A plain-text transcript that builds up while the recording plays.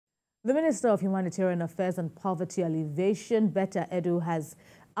The Minister of Humanitarian Affairs and Poverty Alleviation, Betta Edu, has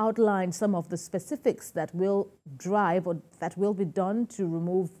outlined some of the specifics that will drive or that will be done to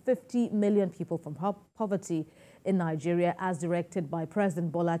remove 50 million people from poverty in Nigeria as directed by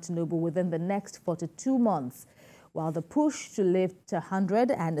President Bola Tinubu within the next 42 months, while the push to lift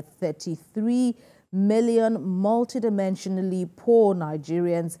 133 million multidimensionally poor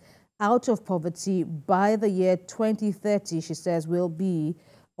Nigerians out of poverty by the year 2030, she says, will be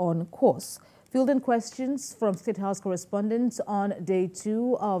on course. Fielding questions from State House correspondents on day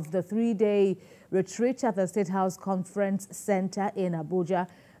 2 of the 3-day retreat at the State House Conference Center in Abuja,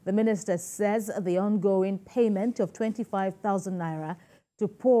 the minister says the ongoing payment of 25,000 naira to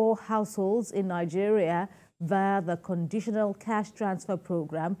poor households in Nigeria via the conditional cash transfer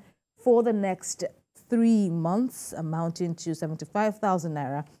program for the next 3 months, amounting to 75,000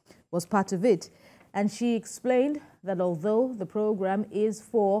 naira, was part of it. And she explained that although the program is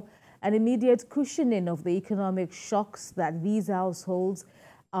for an immediate cushioning of the economic shocks that these households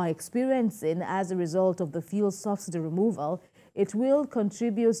are experiencing as a result of the fuel subsidy removal, it will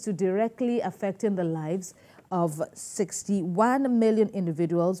contribute to directly affecting the lives of 61 million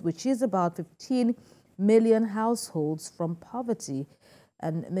individuals, which is about 15 million households from poverty.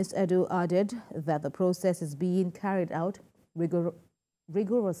 And Ms. Edu added that the process is being carried out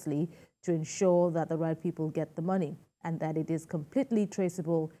rigorously to ensure that the right people get the money and that it is completely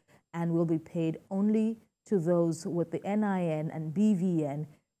traceable and will be paid only to those with the NIN and BVN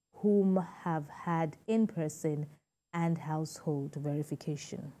whom have had in-person and household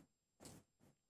verification.